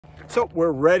So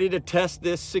we're ready to test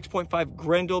this 6.5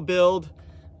 Grendel build.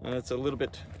 It's a little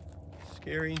bit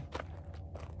scary.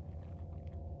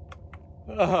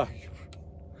 Oh,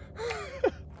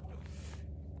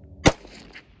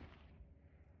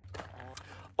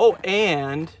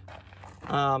 and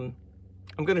I'm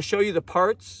going to show you the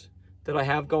parts that I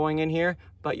have going in here,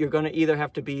 but you're going to either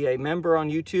have to be a member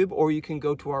on YouTube or you can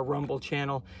go to our Rumble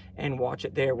channel and watch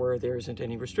it there where there isn't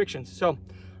any restrictions. So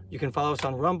you can follow us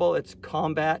on Rumble. It's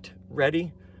Combat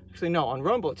Ready. Actually, no, on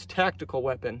Rumble, it's Tactical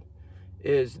Weapon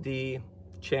is the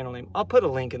channel name. I'll put a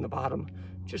link in the bottom.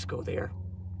 Just go there.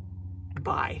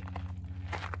 Bye.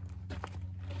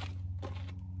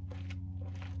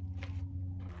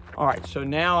 All right, so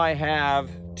now I have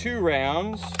 2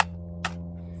 rounds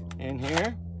in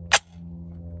here.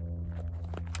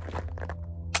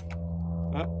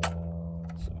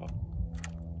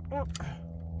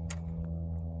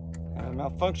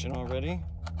 Malfunction already.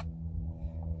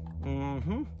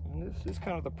 And this is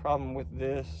kind of the problem with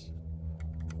this.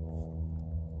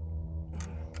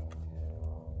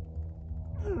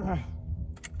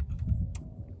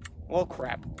 Well,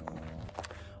 crap.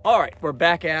 All right, we're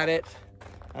back at it.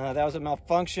 That was a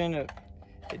malfunction.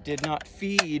 It did not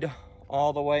feed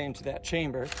all the way into that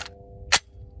chamber.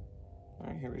 All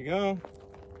right, here we go.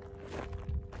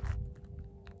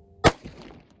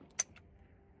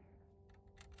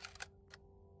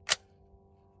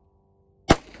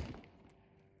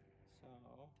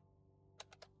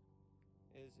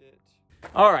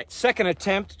 All right, second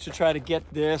attempt to try to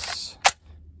get this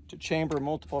to chamber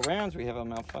multiple rounds. We have a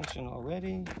malfunction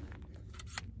already.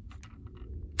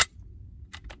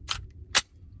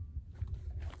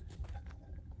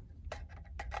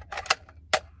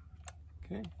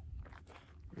 Okay,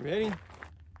 you ready?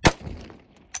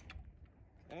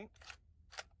 Okay.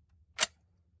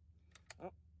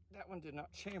 Oh, that one did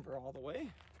not chamber all the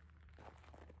way. So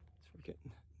we're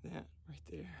getting that right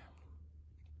there.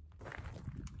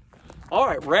 All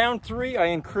right, round 3, I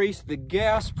increased the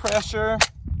gas pressure.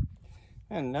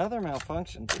 Another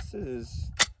malfunction. This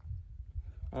is,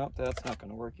 oh, that's not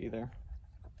gonna work either.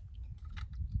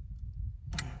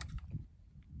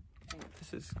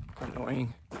 This is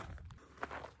annoying.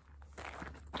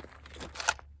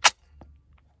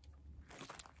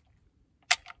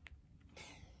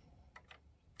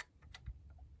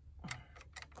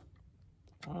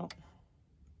 Well.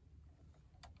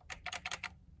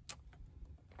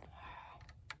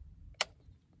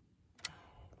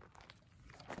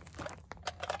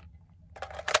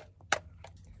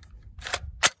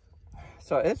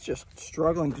 So it's just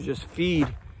struggling to just feed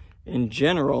in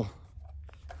general.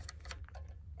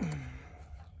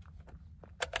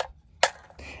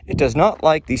 It does not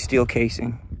like the steel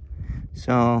casing.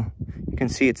 So you can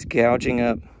see it's gouging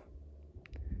up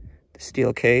the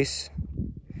steel case.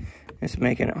 It's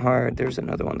making it hard. There's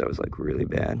another one that was like really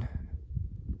bad.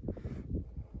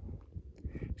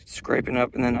 It's scraping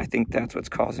up, and then I think that's what's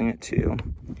causing it to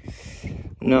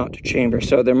not chamber.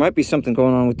 So there might be something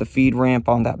going on with the feed ramp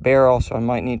on that barrel, so I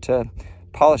might need to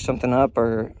polish something up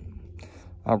or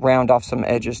round off some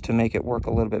edges to make it work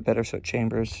a little bit better so it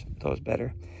chambers those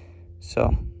better.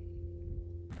 So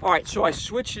all right, so I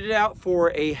switched it out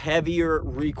for a heavier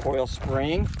recoil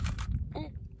spring.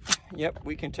 Yep,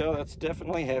 we can tell that's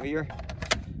definitely heavier.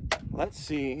 Let's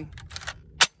see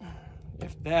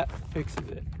if that fixes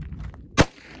it.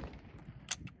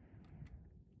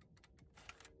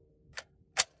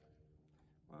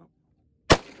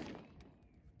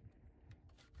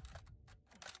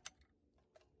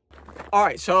 All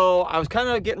right, so I was kind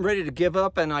of getting ready to give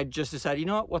up, and I just decided, you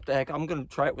know what the heck, I'm gonna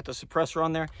try it with the suppressor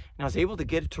on there. And I was able to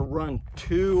get it to run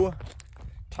 2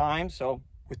 times, so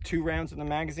with 2 rounds in the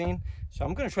magazine. So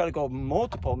I'm gonna try to go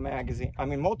multiple rounds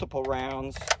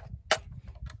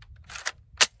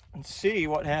and see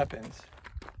what happens.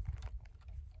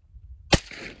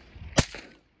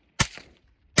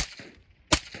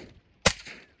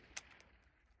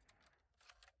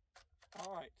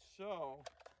 All right, so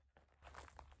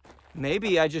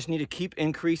maybe I just need to keep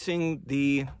increasing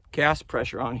the gas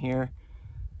pressure on here.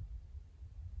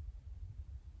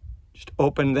 Just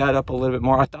open that up a little bit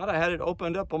more. I thought I had it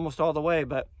opened up almost all the way,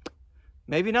 but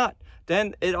maybe not.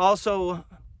 Then it also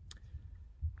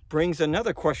brings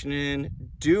another question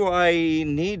in. Do I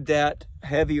need that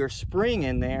heavier spring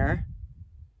in there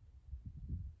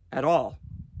at all?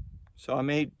 So I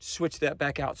may switch that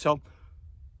back out. So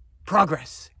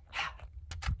progress.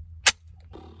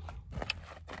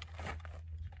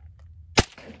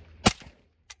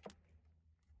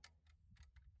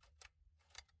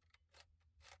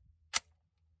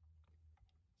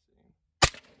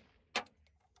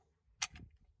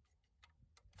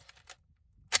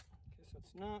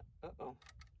 it's not. Uh-oh.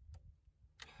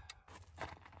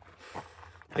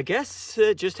 I guess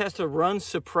it just has to run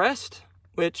suppressed,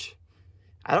 which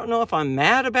I don't know if I'm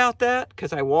mad about that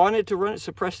because I wanted to run it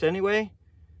suppressed anyway.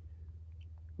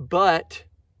 But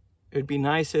it would be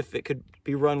nice if it could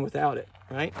be run without it,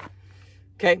 right?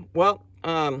 Okay, well,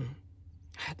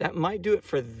 that might do it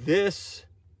for this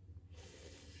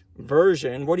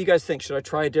version. What do you guys think? Should I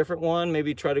try a different one?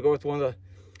 Maybe try to go with one of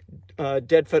the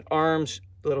Deadfoot Arms,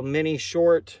 little mini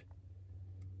short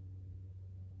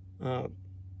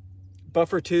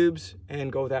buffer tubes,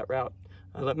 and go that route.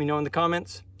 Let me know in the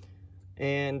comments,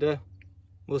 and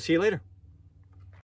we'll see you later.